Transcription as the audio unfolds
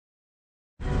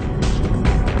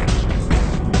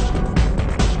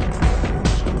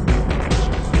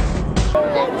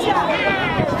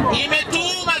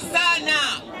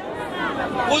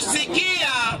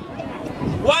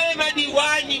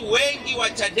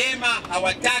Chadema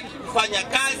hawataki kufanya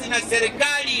kazi na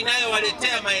serikali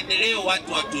inayowaletea maendeleo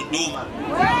watu wa Tunduma.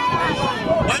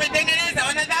 Wametengeneza,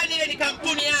 wanadhani ile ni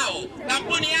kampuni yao.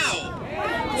 Kampuni yao.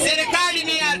 Serikali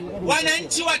ni ya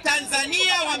wananchi wa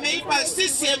Tanzania, wameipa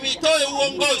CCM itoe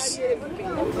uongozi.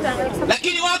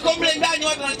 Lakini wako mle ndani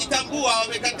watu wanajitambua,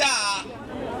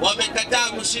 wamekataa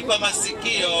kushikwa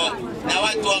masikio na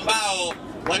watu ambao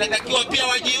wanatakiwa pia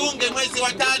wajiunge mwezi wa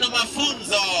 5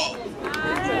 mafunzo.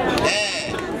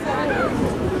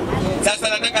 Sasa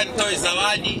nataka nitoe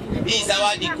zawadi. Hii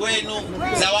zawadi kwenu,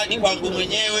 zawadi kwangu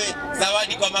mwenyewe,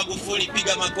 zawadi kwa Magufuli.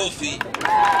 Piga makofi.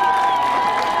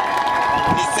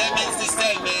 Niseme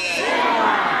siseme.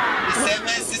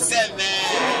 Niseme siseme.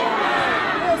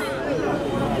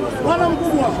 Bwana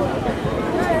mkubwa.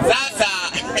 Sasa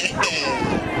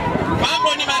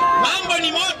mambo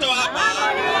ni moto hapa.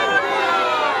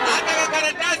 Hata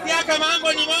karatasi haka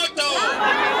mambo ni moto.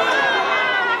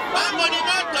 Mambo ni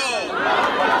moto.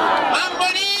 Mambo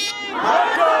ni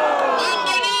moto.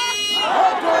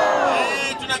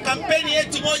 Tuna kampeni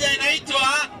yetu moja inaitwa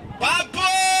Papo.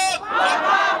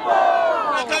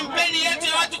 Na kampeni yetu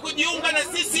ya watu kujiunga na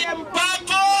CCM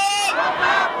Papo.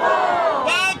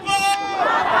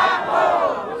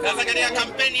 Sasa katika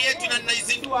kampeni yetu na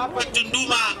ninaizindua hapa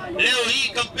Tunduma leo hii,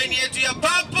 kampeni yetu ya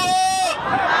Papo.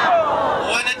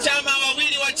 Wanachama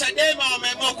wawili wa Chadema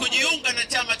wameamua kujiunga na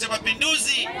Chama cha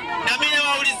Mapinduzi, na mimi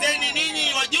nawaulizeni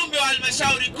ninyi wajumbe wa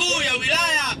halmashauri kuu ya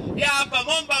wilaya ya hapa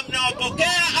Momba,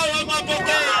 mnawapokea au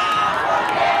hamwapokea?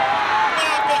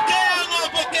 Mnawapokea au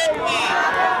hamwapokei?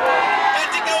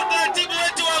 Katika utaratibu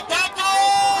wetu wa Papo.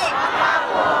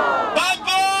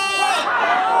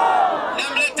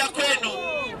 Namleta kwenu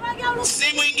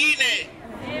si mwingine,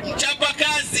 mchapa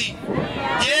kazi,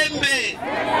 jembe,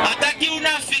 hataki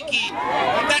unafiki,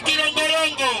 hataki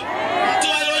longorongo, mtu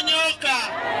alonyoka,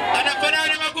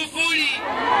 anafanana na Magufuli,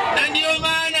 na ndio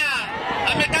maana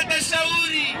amekata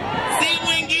shauri. Si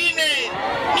mwingine,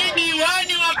 ni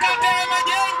diwani wa kata ya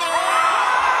Majengo.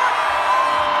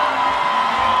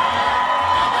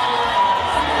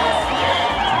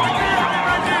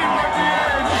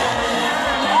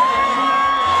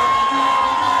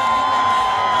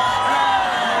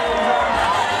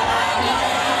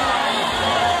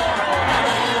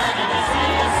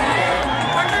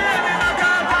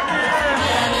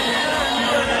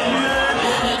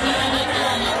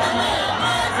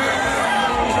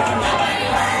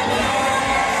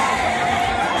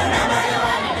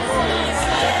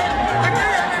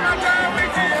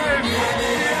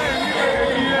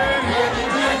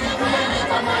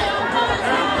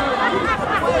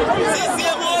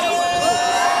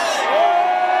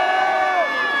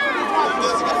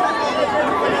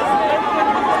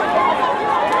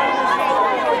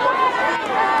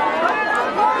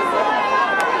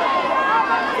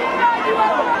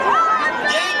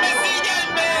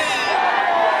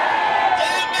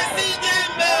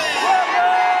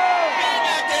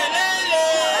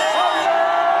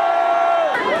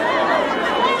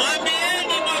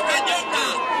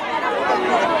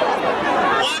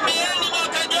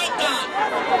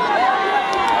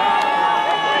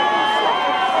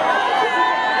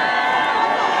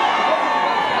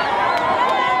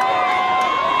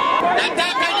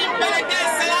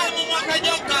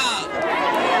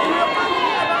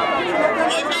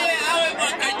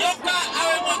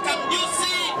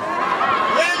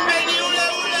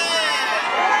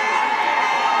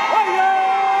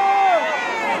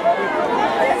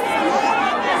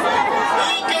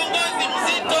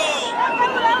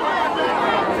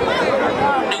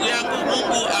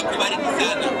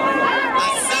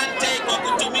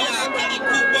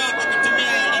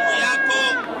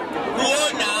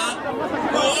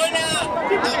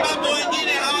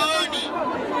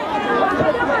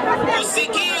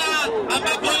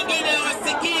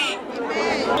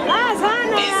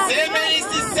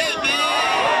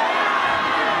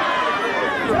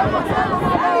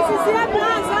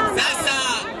 Sasa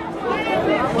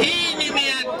hii ni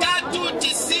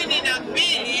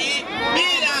 392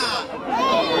 bila.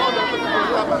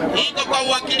 Iko kwa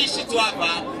uwakilishi tu hapa.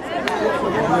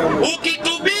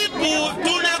 Ukitubipu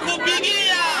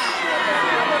tunakupigia.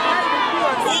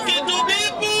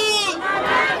 Ukitubipu.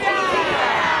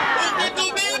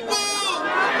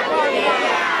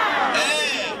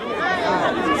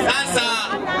 Sasa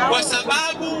kwa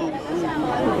sababu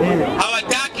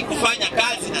hawataki kufanya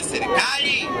kazi na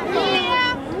serikali,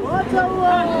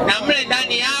 na mle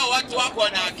ndani yao watu wako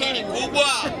wana akili kubwa.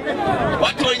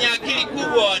 Watu wenye akili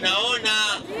kubwa wanaona,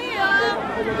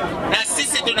 na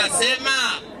sisi tunasema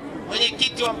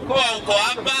mwenyekiti wa mkoa uko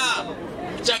hapa,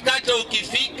 mchakato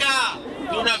ukifika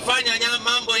tunafanya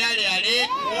mambo yale yale,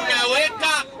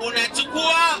 unaweka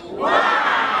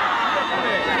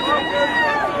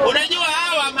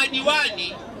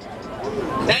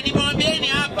Na nimwambieni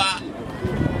hapa,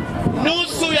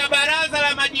 nusu ya baraza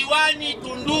la madiwani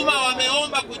Tunduma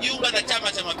wameomba kujiunga na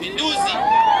Chama cha Mapinduzi,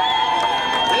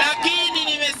 lakini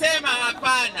nimesema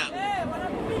hapana.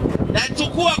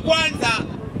 Nachukua kwanza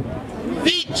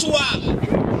vichwa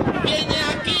vyenye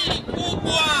akili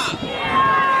kubwa,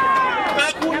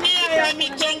 magunia ya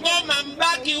michongoma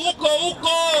mbaki huko huko.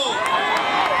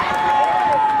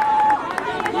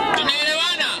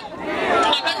 Tunaelewana?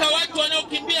 Tunataka watu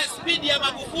wanaokimbia spidi ya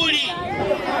Magufuli,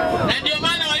 na ndio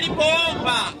maana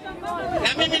walipoomba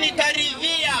na mimi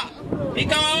nikaridhia,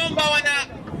 nikawaomba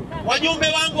wajumbe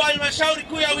wangu wa halmashauri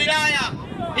kuu ya wilaya,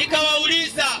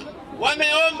 nikawauliza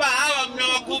wameomba hawa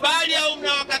mnawakubali au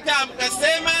mnawakataa?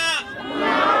 Mkasema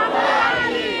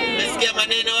nasikia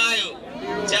maneno hayo,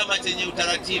 chama chenye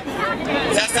utaratibu.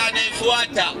 Sasa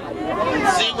anayefuata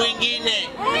si mwingine,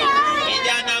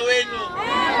 kijana wenu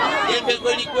jembe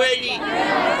kweli kweli,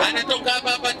 anatoka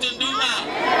hapa Tunduma,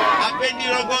 hapendi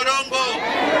rongorongo,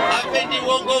 hapendi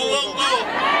uongo,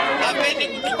 hapendi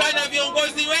kutukana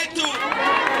viongozi wetu,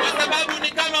 kwa sababu ni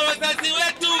kama wazazi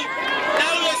wetu, na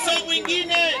huyo sio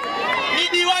mwingine,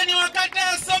 ni diwani wa kata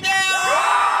ya Sogea.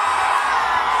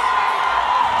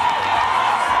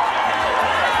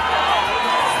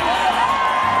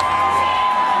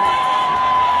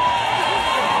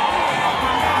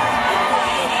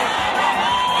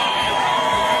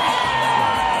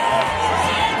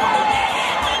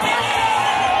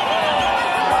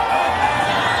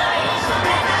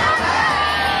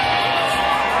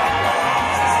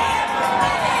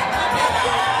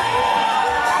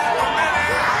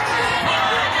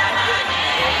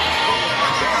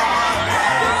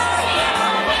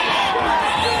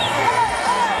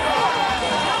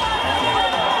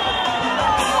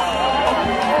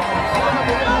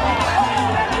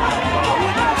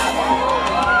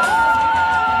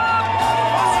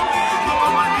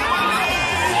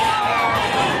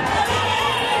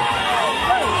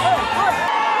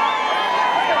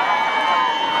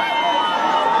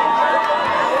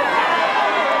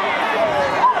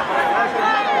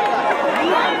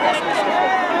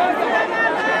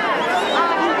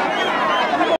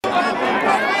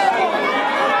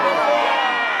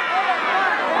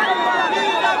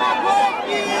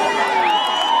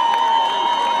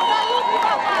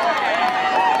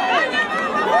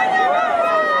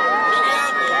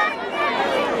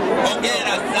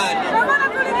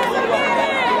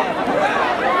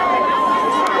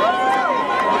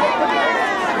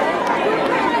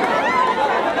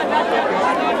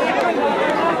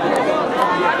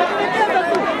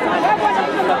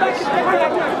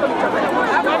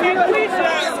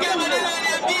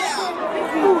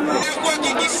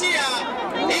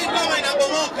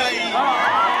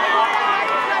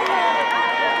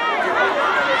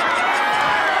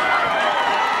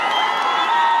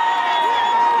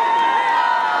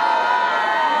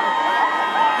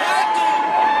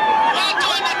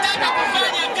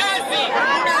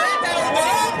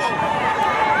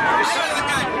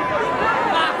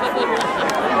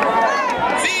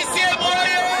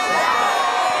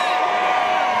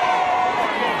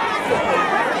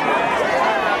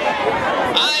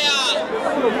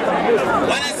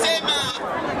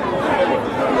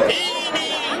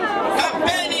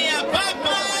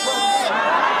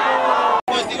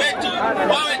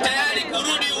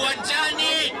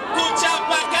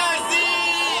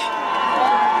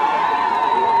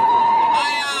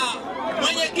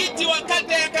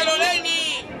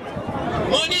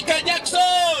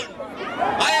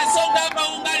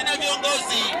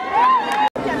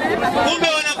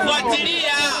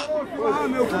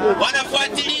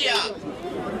 Wanafuatilia.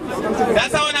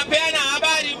 Sasa wanapeana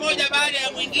habari moja baada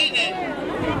ya mwingine.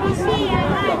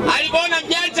 Alipoona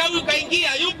mjanja huyu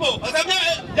kaingia, yupo. Sasa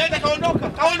mjanja kaondoka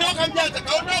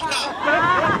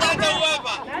mjanja huyu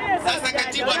hapa. Sasa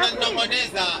katibu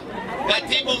ananong'oneza,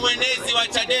 katibu mwenezi wa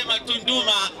Chadema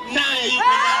Tunduma naye yupo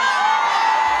ndani.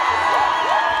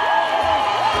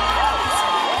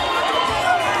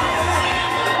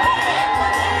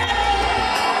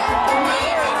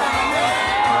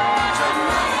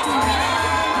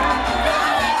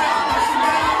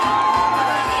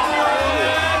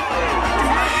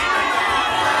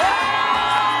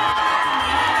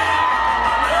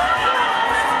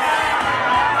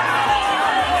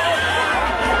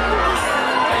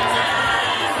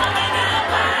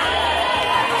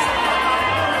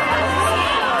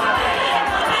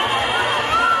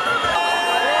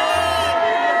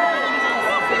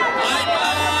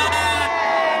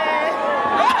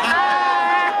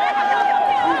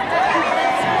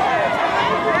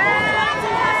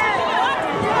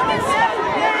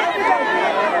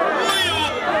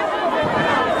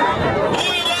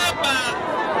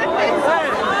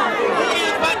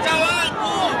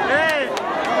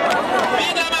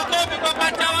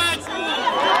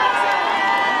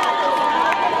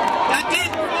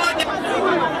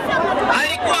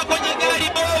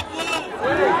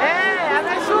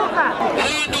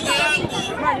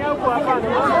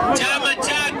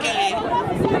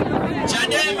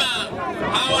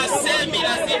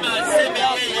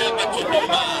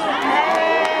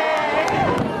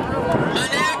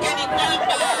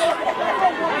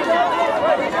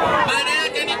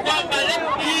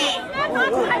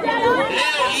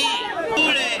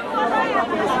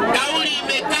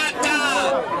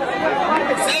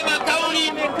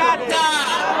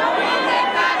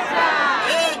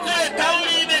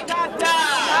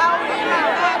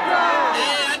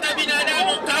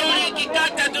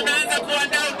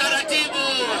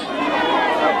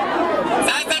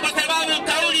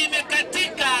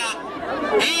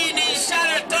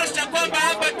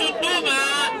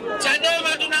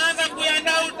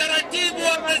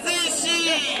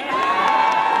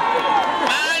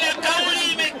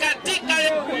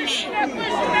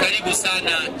 Karibu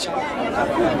sana.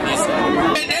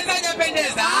 Pendeza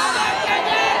hajapendeza?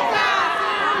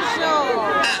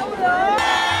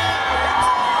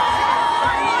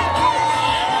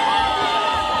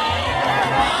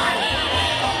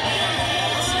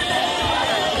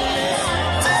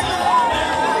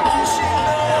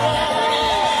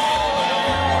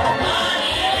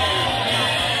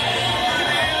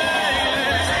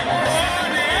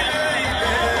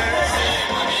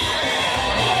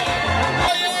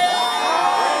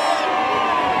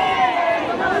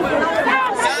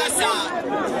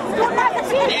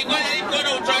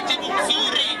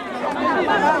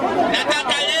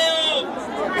 Nataka leo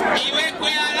iwekwe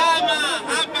alama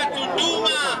hapa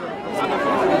Tunduma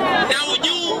na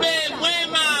ujumbe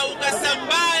mwema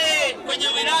ukasambae kwenye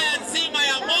wilaya nzima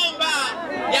ya Momba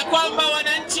ya kwamba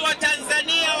wananchi wa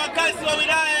Tanzania, wakazi wa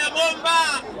wilaya ya Momba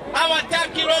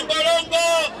hawataki longolongo,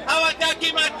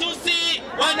 hawataki matusi,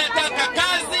 wanataka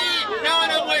kazi na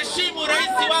wanamheshimu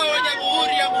rais wao wa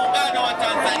Jamhuri ya Muungano wa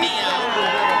Tanzania.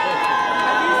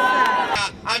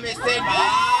 Amesema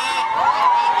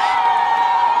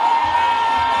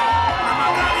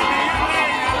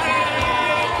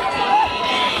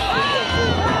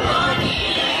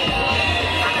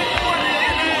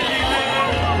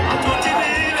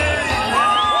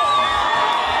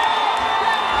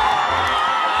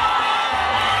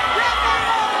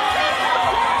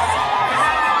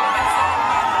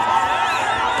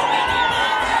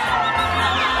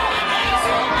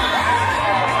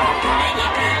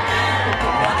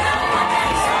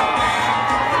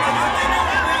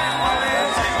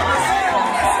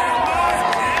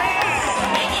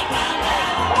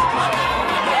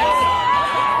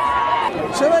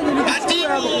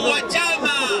katibu wa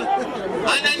chama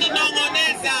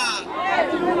ananinong'oneza,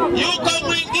 yuko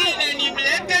mwingine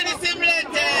nimlete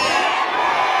nisimlete,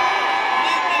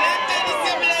 nimlete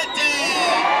nisimlete.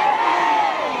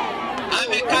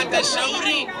 Amekata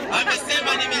shauri,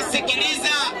 amesema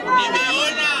nimesikiliza,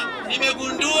 nimeona,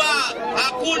 nimegundua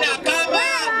hakuna kama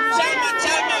Chama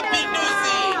cha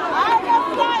Mapinduzi.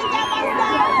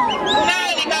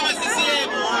 Nani kama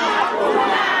CCM?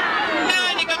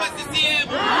 Nani kama CCM?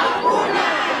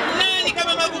 Nani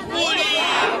kama Magufuli?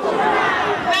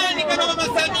 Nani kama Mama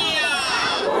Samia?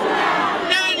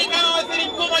 Nani kama Waziri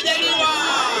Mkuu Majaliwa?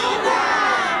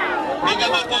 Piga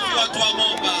makofi watu wa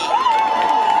Momba.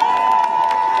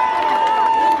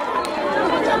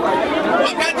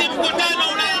 Wakati mkutano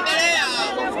unaendelea,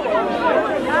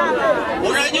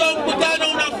 unajua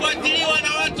mkutano unafuatiliwa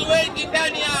na watu wengi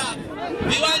ndani ya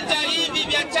viwanja hivi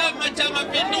vya Chama cha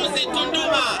Mapinduzi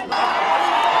Tunduma.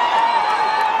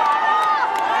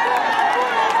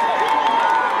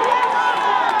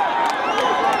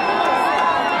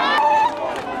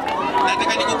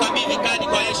 Nataka nikukabidhi kadi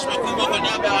kwa heshima kubwa kwa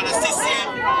niaba ya wana CCM,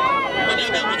 kwa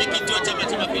niaba ya mwenyekiti wa Chama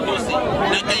cha Mapinduzi,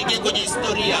 na kaingia kwenye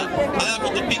historia, alafu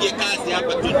tupige kazi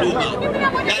hapa Tunduma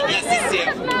ndani ya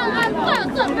CCM.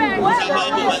 Kuna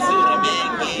mambo mazuri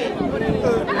mengi.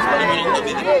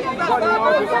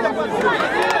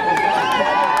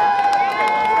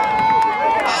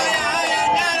 Haya,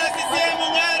 ngara CCM,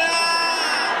 ngara!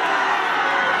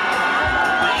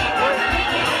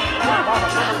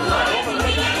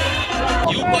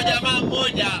 Yuko jamaa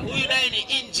mmoja, huyu naye ni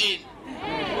engine.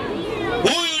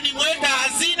 Huyu ni mweka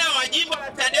hazina wa jimbo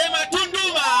la Chadema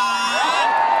Tunduma.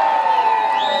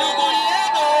 Ndugu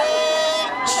Diego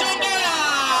Shongora.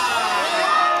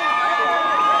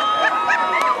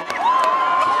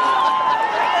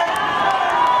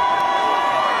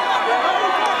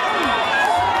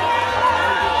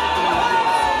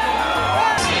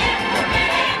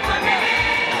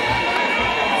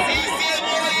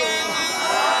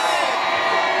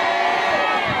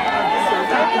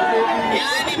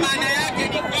 Yaani maana yake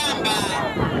ni kwamba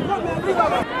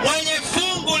mwenye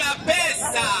fungu la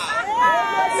pesa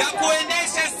za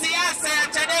kuendesha siasa ya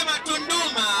Chadema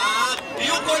Tunduma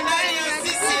yuko ndani ya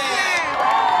CCM.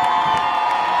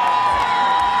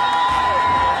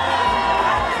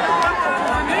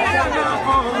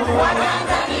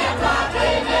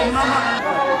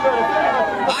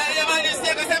 Haya jamani,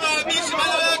 sije kusema wabishi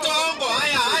mara watu waongo.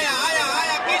 Haya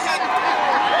kisha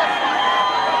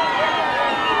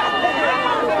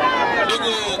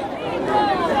ndugu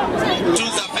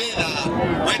tunza fedha,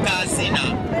 weka hazina,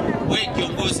 wewe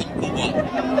kiongozi mkubwa,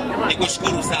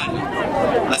 nikushukuru sana.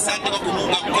 Asante kwa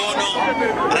kumuunga mkono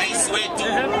rais wetu,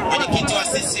 mwenyekiti wa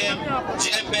CCM,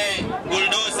 jembe,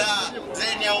 buldoza,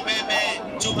 treni ya umeme,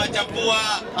 chuma cha pua,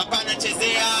 hapana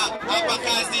chezea, hapa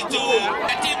kazi tu.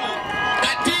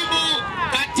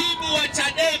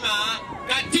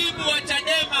 Katibu wa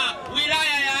Chadema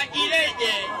wilaya ya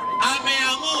Ileje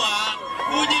ameamua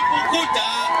kujipunguza kujikuta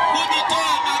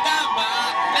kujitoa magamba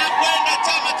na kwenda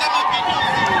Chama cha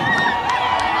Mapinduzi.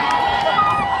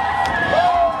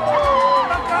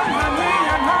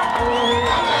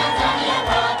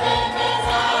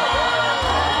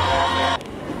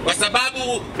 Kwa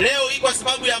sababu leo hii kwa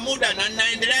sababu ya muda na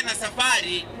ninaendelea na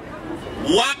safari,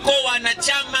 wako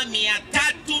wanachama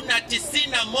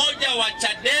 391 wa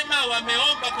Chadema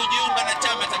wameomba kujiunga na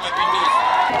Chama cha Mapinduzi.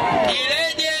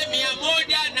 Ileje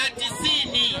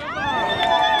 190.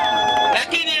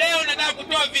 Lakini leo nataka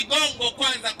kutoa vigongo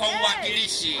kwanza kwa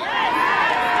uwakilishi.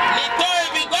 Nitoe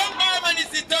vigongo ama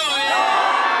nisitoe?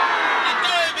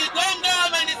 Nitoe vigongo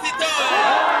ama nisitoe?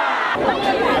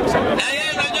 Na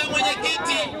yeye unajua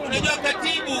mwenyekiti, unajua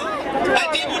katibu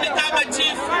ni kama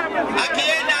chifu.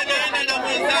 Akienda anaenda na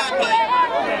mwenzake.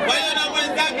 Kwa hiyo na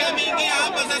mwenzake ameingia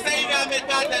hapa sasa hivi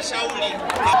amekata shauri.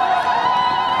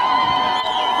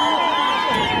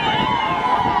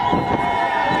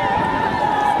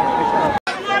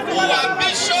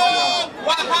 Uapisho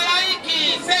wa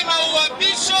halaiki, sema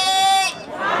uapisho.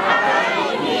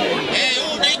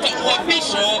 Huu unaitwa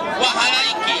uapisho wa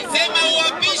halaiki, sema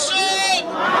uapisho.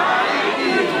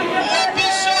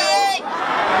 Uapisho.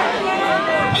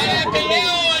 Maana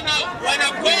leo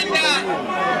wanakwenda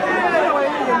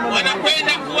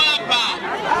kuapa.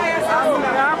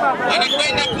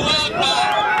 Wanakwenda kuapa.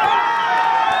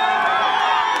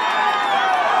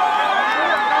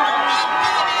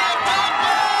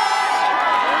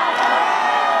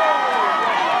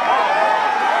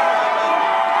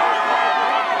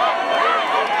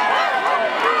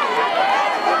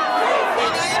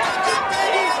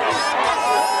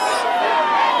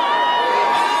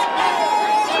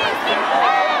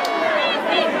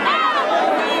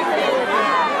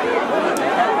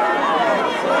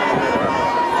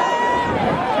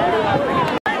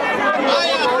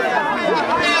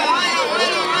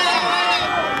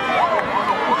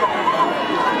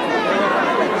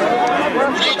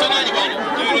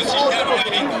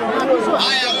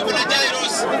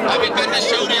 Amekata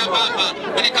shauri ya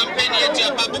baba kwenye kampeni yetu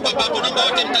ya papo kwa papo. Naomba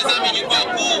wote mtazame jukwaa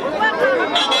kuu.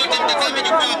 Naomba wote mtazame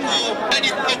jukwaa kuu. Hadi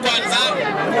kwanza.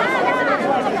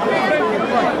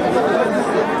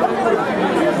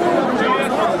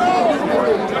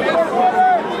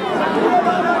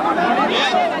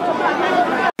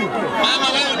 Mama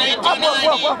wewe unaitwa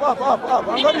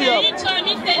nani? Ninaitwa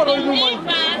Mjini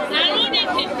Tunduma. Narudi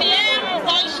CCM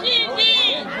kwa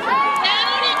ushindi.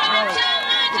 Narudi kwa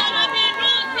Chama cha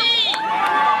Mapinduzi.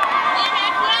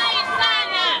 Nimefurahi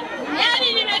sana.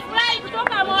 Yaani nimefurahi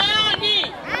kutoka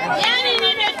moyoni. Yaani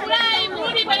nimefurahi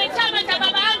kurudi kwenye chama cha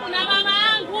baba yangu na mama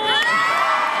yangu.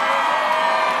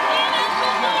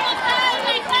 Ninashukuru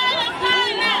sana sana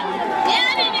sana.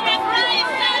 Yaani nimefurahi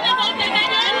sana kwa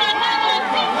utendaji wenu wa kazi wa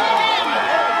CCM.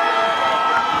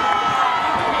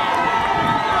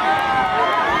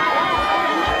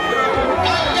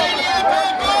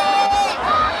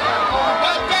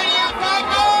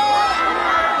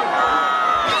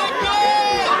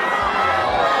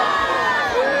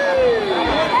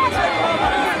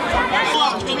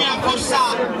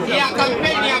 Ya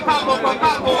kampeni ya papo kwa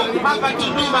papo hapa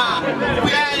Tunduma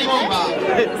wilayani Momba.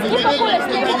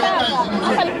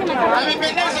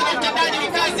 Amependeza na utendaji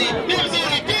wa kazi ni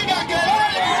mzuri. Piga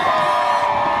kelele.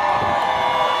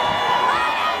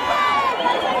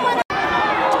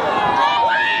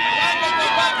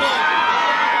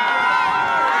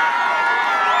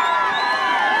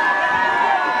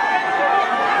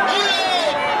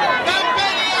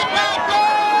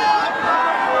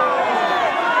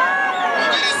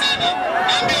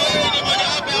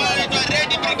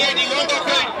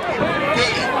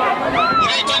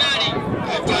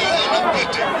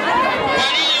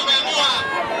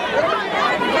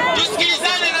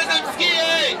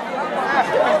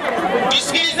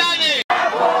 Tusikilizane.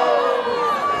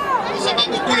 Kwa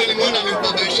sababu kule nimeona ni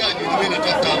ubabaishaji, mimi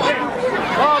natafuta amani.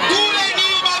 Kule ni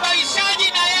ubabaishaji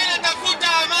na yeye anatafuta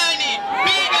amani.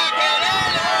 Piga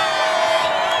kelele.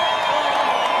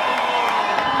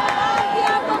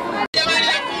 Jamani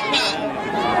nafunga.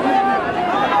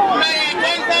 Mara ya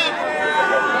kwanza.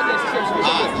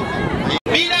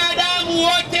 Binadamu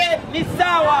wote ni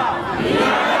sawa.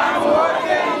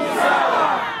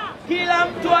 Kila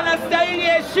mtu anastahili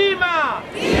heshima.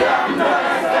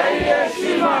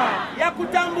 Ya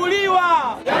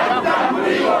kutambuliwa.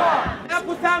 Na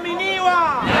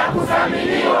kuthaminiwa.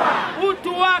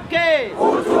 Utu wake.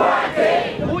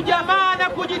 Ujamaa na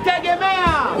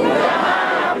kujitegemea.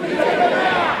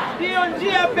 Ndiyo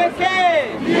njia pekee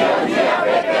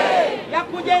ya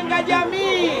kujenga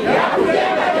jamii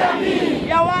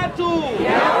ya watu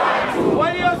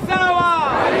walio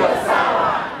sawa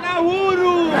na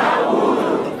huru.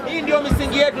 Hii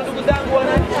yetu, ndugu zangu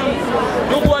wananchi,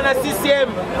 ndugu wana CCM.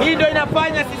 Hii ndio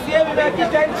inafanya CCM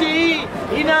imehakikisha nchi hii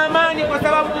ina amani, kwa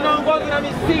sababu tunaongozwa na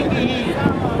misingi hii.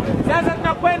 Sasa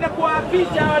tunakwenda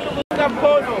kuwaapisha watu kuunga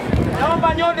mkono.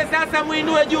 Naomba nyote sasa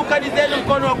muinue juu kadi zenu,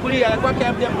 mkono wa kulia kwake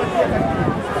hamjampatia.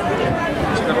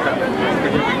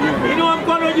 Inua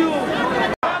mkono juu.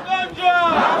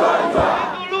 Magonjwa,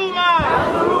 dhuluma,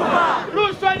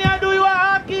 rushwa ni adui wa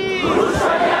haki.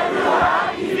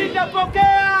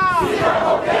 Sitapokea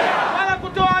wala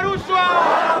kutoa rushwa.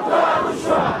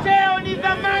 Cheo ni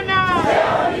dhamana.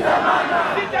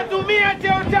 Sitatumia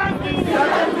cheo changu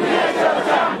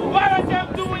wala cha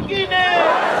mtu mwingine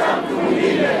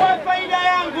kwa faida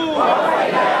yangu.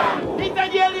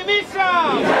 Nitajielimisha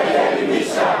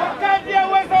kadri ya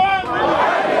uwezo wangu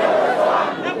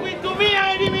na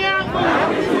kuitumia elimu yangu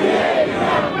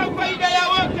kwa faida ya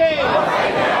wote.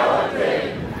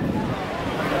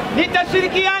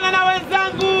 Nitashirikiana na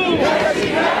wenzangu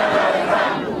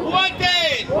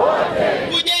wote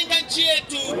kujenga nchi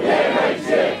yetu.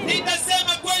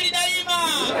 Nitasema kweli daima.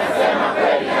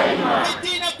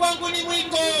 Fitina kwangu ni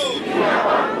mwiko.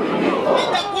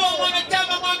 Nitakuwa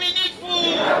mwanachama mwaminifu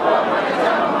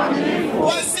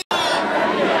wa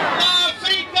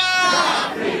Afrika.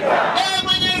 Ee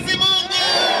Mwenyezi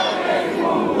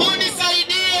Mungu,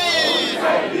 unisaidie.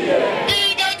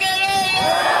 Piga kelele.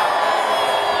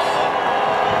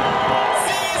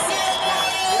 Sisi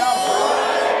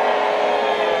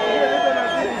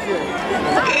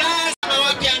rasmi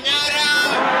wakiangara.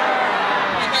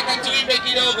 Nataka tuimbe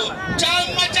kidogo.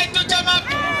 Chama chetu cha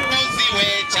mapinduzi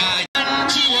wecha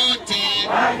nchi wote.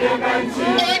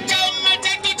 Chama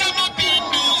chetu cha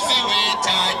mapinduzi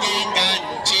wecha jenga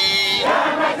nchi.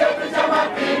 Chama chetu cha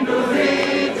mapinduzi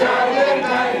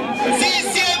jenga nchi.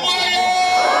 Sisi moyo.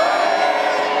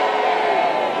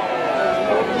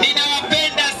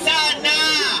 Ninawapenda sana.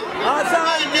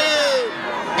 Asante.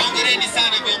 Hongereni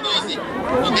sana viongozi.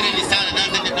 Hongereni sana.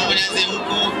 Naanze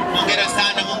huku. Hongera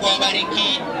sana, Mungu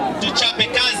awabariki. Tuchape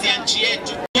kazi ya nchi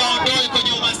yetu. Tuwaondoe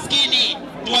kwenye umaskini.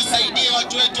 Tuwasaidie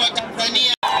watu wetu wa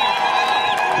Tanzania.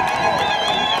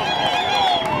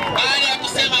 Baada ya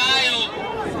kusema hayo,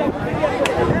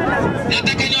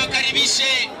 nataka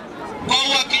niwakaribishe kwa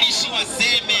uwakilishi wa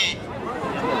Seme.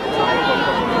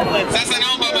 Sasa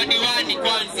naomba madiwani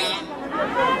kwanza.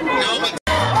 Naomba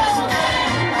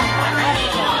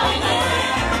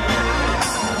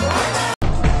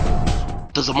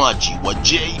mtazamaji wa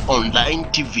J Online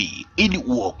TV, ili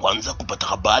uwe kwanza kupata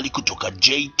habari kutoka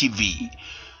JTV,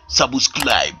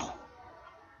 subscribe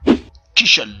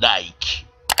kisha like,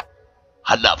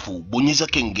 halafu bonyeza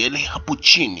kengele hapo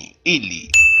chini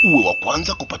ili uwe wa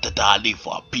kwanza kupata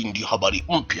taarifa pindi habari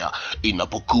mpya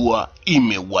inapokuwa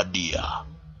imewadia.